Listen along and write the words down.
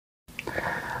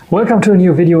Welcome to a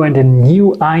new video and a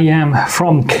new IEM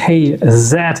from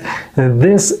KZ.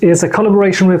 This is a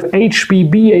collaboration with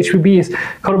HBB. HBB is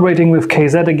collaborating with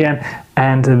KZ again,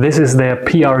 and this is their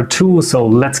PR2, so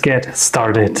let's get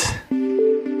started.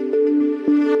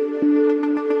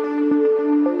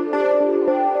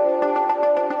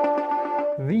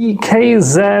 The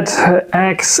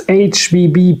KZX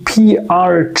HBB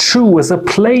PR2 is a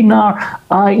planar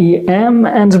IEM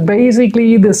and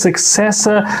basically the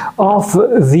successor of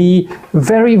the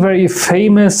very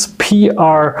famous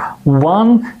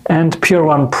PR1 and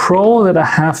PR1 Pro that I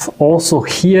have also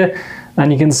here.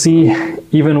 And you can see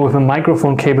even with a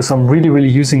microphone cable, so I'm really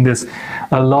using this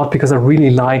a lot because I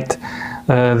really liked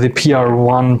the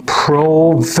PR1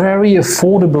 Pro, very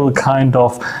affordable kind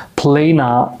of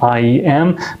planar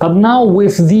IEM. But now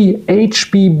with the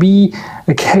HBB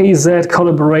KZ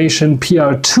collaboration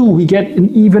PR2, we get an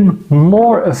even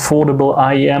more affordable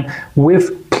IEM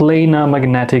with planar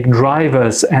magnetic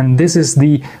drivers, and this is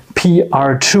the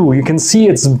PR2. You can see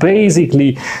it's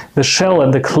basically the shell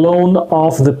and the clone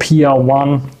of the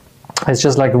PR1. It's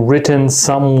just like written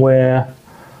somewhere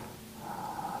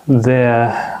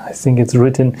there. I think it's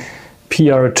written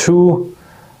PR2,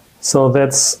 so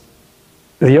that's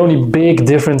the only big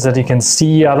difference that you can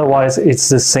see. Otherwise it's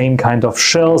the same kind of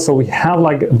shell. So we have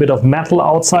like a bit of metal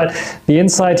outside. The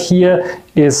inside here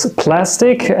is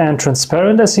plastic and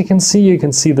transparent, as you can see. You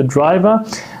can see the driver.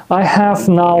 I have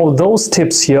now those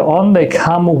tips here on. They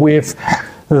come with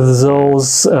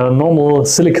those normal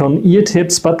silicone ear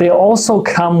tips, but they also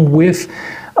come with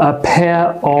a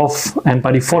pair of, and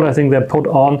by default I think they're put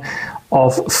on,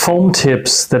 of foam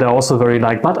tips that I also very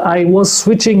like. But I was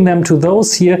switching them to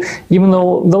those here, even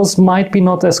though those might be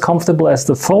not as comfortable as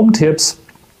the foam tips.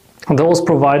 Those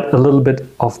provide a little bit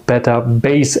of better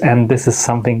bass, and this is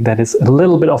something that is a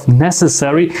little bit of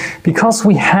necessary because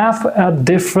we have a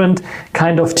different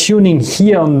kind of tuning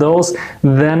here on those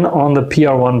than on the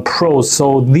PR1 Pro.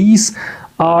 So these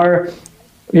are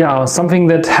something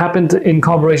that happened in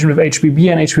collaboration with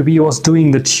HBB, and HBB was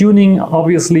doing the tuning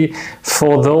obviously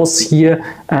for those here,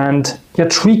 and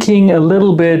tweaking a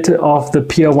little bit of the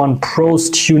PR1 Pro's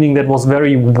tuning that was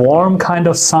very warm kind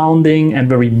of sounding and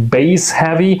very bass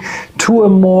heavy to a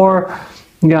more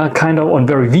kind of on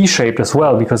very V-shaped as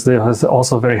well, because there is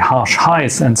also very harsh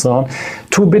highs and so on,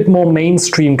 to a bit more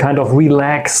mainstream kind of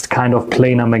relaxed kind of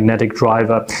planar magnetic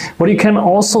driver. What you can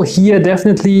also hear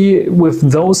definitely with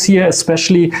those here,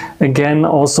 especially again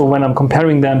also when I'm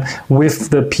comparing them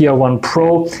with the PR1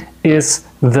 Pro, is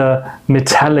the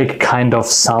metallic kind of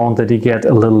sound that you get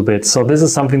a little bit. So this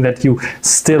is something that you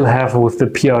still have with the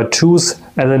PR2s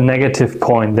as a negative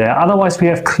point there. Otherwise we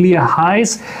have clear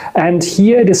highs, and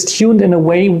here it is tuned in a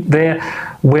way there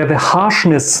where the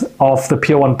harshness of the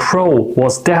PR1 Pro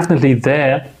was definitely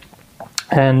there,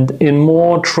 and in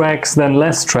more tracks than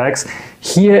less tracks,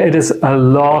 here it is a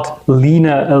lot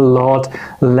leaner, a lot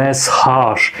less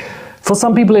harsh. For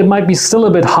some people it might be still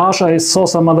a bit harsh. I saw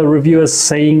some other reviewers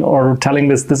saying or telling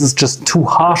this is just too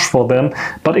harsh for them,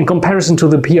 but in comparison to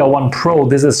the PR1 Pro,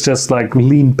 this is just like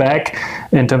lean back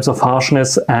in terms of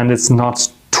harshness, and it's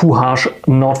not too harsh,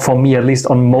 not for me at least,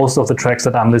 on most of the tracks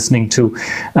that I'm listening to.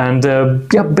 And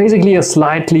basically a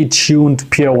slightly tuned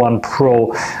PR1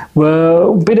 Pro.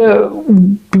 A bit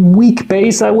of weak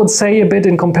bass, I would say, a bit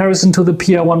in comparison to the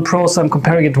PR1 Pro, so I'm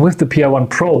comparing it with the PR1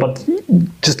 Pro, but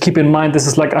just keep in mind this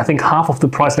is like I think half of the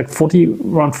price, like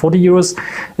around 40 euros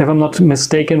if I'm not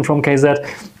mistaken, from KZ,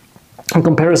 in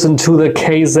comparison to the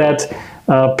KZ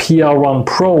PR1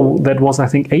 Pro that was I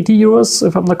think 80 euros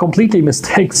if I'm not completely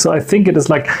mistaken. So I think it is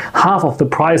like half of the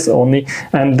price only,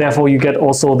 and therefore you get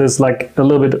also this like a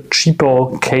little bit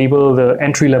cheaper cable, the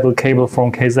entry-level cable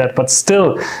from KZ, but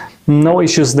still no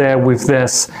issues there with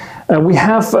this. We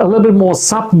have a little bit more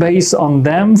sub bass on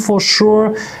them for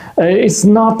sure. It's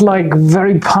not like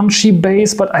very punchy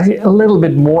bass, but a little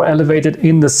bit more elevated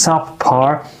in the sub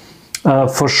part.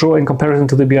 For sure, in comparison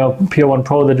to the PR1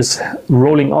 Pro that is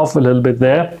rolling off a little bit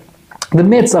there. The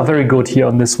mids are very good here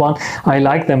on this one. I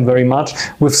like them very much,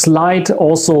 with slight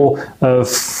also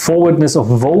forwardness of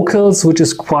vocals, which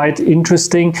is quite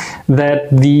interesting,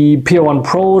 that the PR1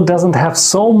 Pro doesn't have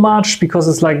so much, because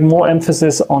it's like more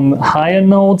emphasis on higher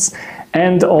notes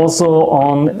and also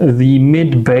on the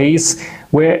mid bass,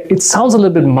 where it sounds a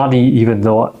little bit muddy, even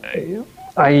though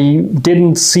I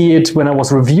didn't see it when I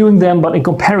was reviewing them, but in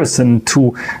comparison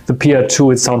to the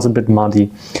PR2 it sounds a bit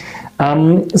muddy.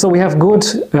 So we have good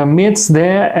mids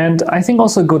there, and I think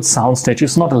also a good soundstage.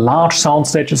 It's not a large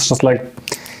soundstage, it's just like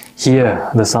here,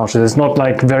 the soundstage. It's not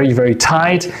like very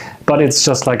tight, but it's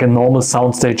just like a normal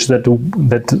soundstage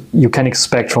that you can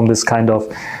expect from this kind of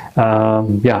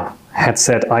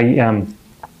headset IEM.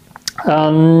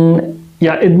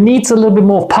 Yeah, it needs a little bit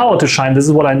more power to shine. This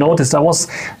is what I noticed. I was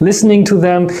listening to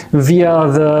them via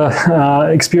the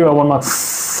Xperia 1 Mark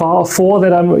IV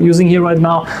that I'm using here right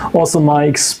now, also my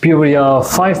Xperia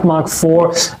 5 Mark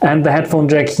IV and the headphone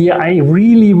jack here. I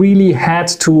really had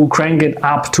to crank it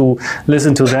up to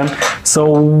listen to them.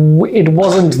 So it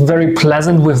wasn't very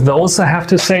pleasant with those, I have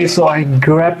to say. So I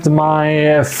grabbed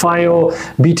my FiO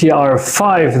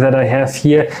BTR5 that I have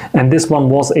here, and this one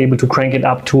was able to crank it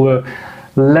up to a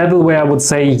level where I would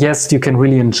say, yes, you can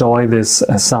really enjoy this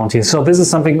sound here. So this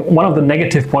is one of the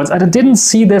negative points. I didn't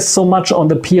see this so much on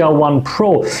the PR1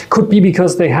 Pro. Could be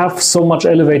because they have so much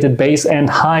elevated bass and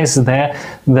highs there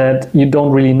that you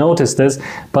don't really notice this,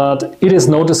 but it is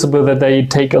noticeable that they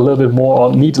take a little bit more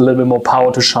or need a little bit more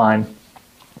power to shine.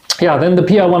 Yeah, then the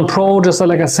PR1 Pro, just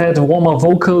like I said, warmer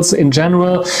vocals in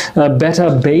general,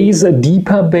 better bass, a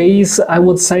deeper bass, I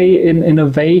would say, in a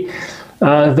way.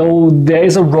 Though there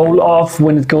is a roll-off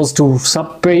when it goes to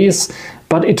sub-bass,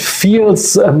 but it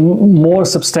feels more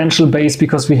substantial bass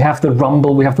because we have the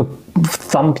rumble, we have the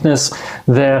thumpness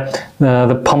there,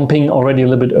 the pumping already a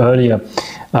little bit earlier,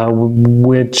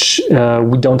 which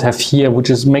we don't have here, which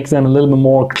makes them a little bit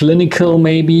more clinical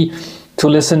maybe to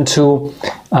listen to,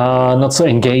 not so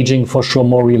engaging for sure,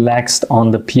 more relaxed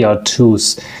on the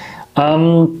PR2s.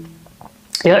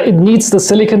 Yeah, it needs the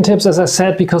silicon tips, as I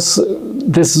said, because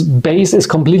this bass is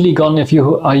completely gone if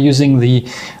you are using the,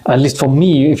 at least for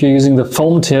me, if you're using the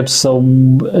foam tips. So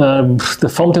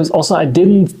the foam tips also,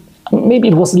 maybe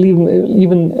it was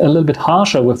even a little bit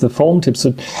harsher with the foam tips.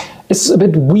 So it's a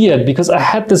bit weird because I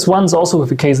had this once also with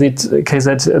the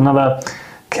KZ, another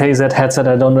KZ headset,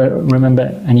 I don't remember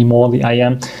anymore, the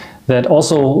IEM, that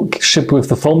also shipped with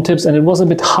the foam tips, and it was a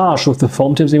bit harsh with the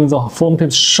foam tips, even though foam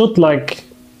tips should, like,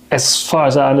 as far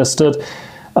as I understood,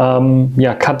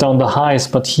 yeah, cut down the highs,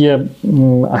 but here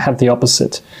I had the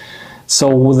opposite.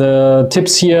 So the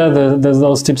tips here,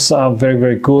 those tips are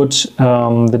very good,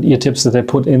 the ear tips that they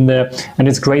put in there, and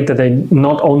it's great that they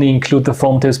not only include the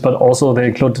foam tips, but also they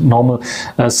include normal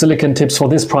silicon tips. For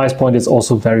this price point, it's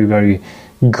also very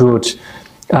good.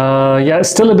 Yeah,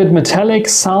 still a bit metallic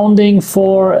sounding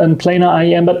for a planar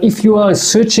IEM, but if you are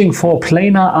searching for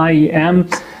planar IEM,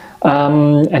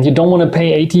 and you don't want to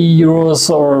pay 80 euros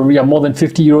or more than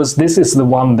 50 euros, this is the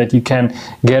one that you can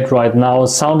get right now.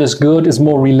 Sound is good, it's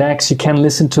more relaxed, you can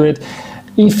listen to it.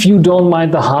 If you don't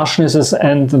mind the harshnesses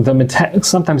and the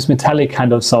sometimes metallic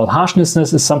kind of sound. Harshness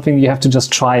is something you have to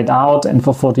just try it out, and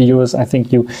for 40 euros I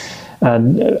think you are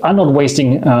not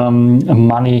wasting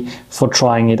money for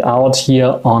trying it out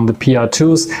here on the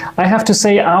PR2s. I have to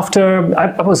say, after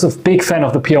I was a big fan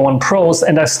of the PR1 Pros,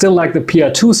 and I still like the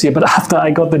PR2s here, but after I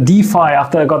got the DeFi,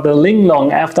 after I got the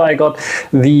Linglong, after I got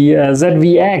the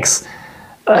ZVX,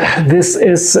 this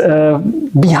is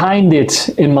behind it,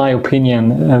 in my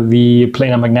opinion, the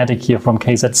planar magnetic here from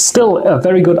KZ. Still a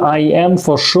very good IEM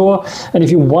for sure, and if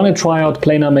you want to try out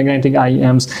planar magnetic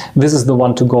IEMs, this is the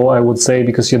one to go, I would say,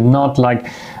 because you're not like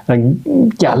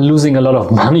losing a lot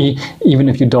of money even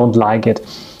if you don't like it.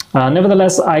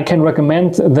 Nevertheless, I can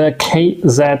recommend the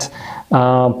KZ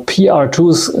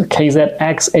PR2s,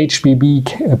 KZX HBB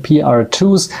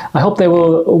PR2s. I hope they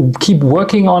will keep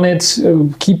working on it,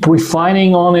 keep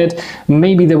refining on it.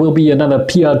 Maybe there will be another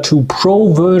PR2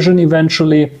 Pro version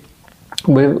eventually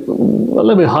with a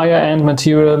little bit higher end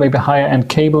material, maybe higher end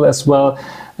cable as well,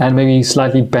 and maybe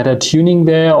slightly better tuning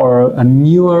there, or a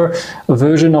newer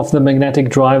version of the magnetic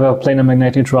driver, planar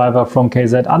magnetic driver from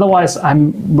KZ. Otherwise,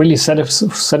 I'm really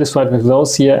satisfied with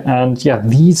those here, and yeah,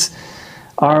 these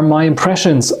are my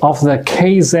impressions of the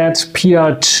KZ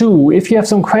PR2. If you have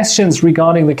some questions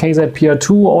regarding the KZ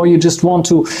PR2, or you just want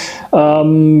to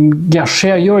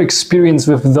share your experience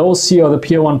with those here, or the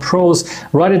PR1 Pros,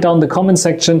 write it down in the comment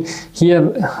section. Here,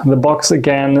 the box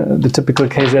again, the typical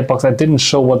KZ box. I didn't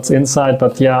show what's inside,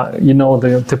 but yeah, you know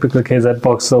the typical KZ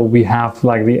box. So we have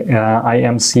like the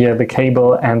IEMs here, the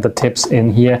cable and the tips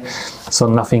in here. So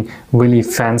nothing really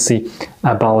fancy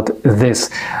about this.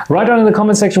 Write down in the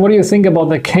comment section, what do you think about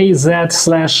the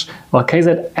KZ/KZX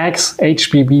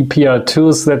HBB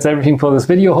PR2s? That's everything for this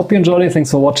video. Hope you enjoyed it.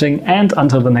 Thanks for watching, and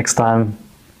until the next time,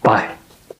 bye.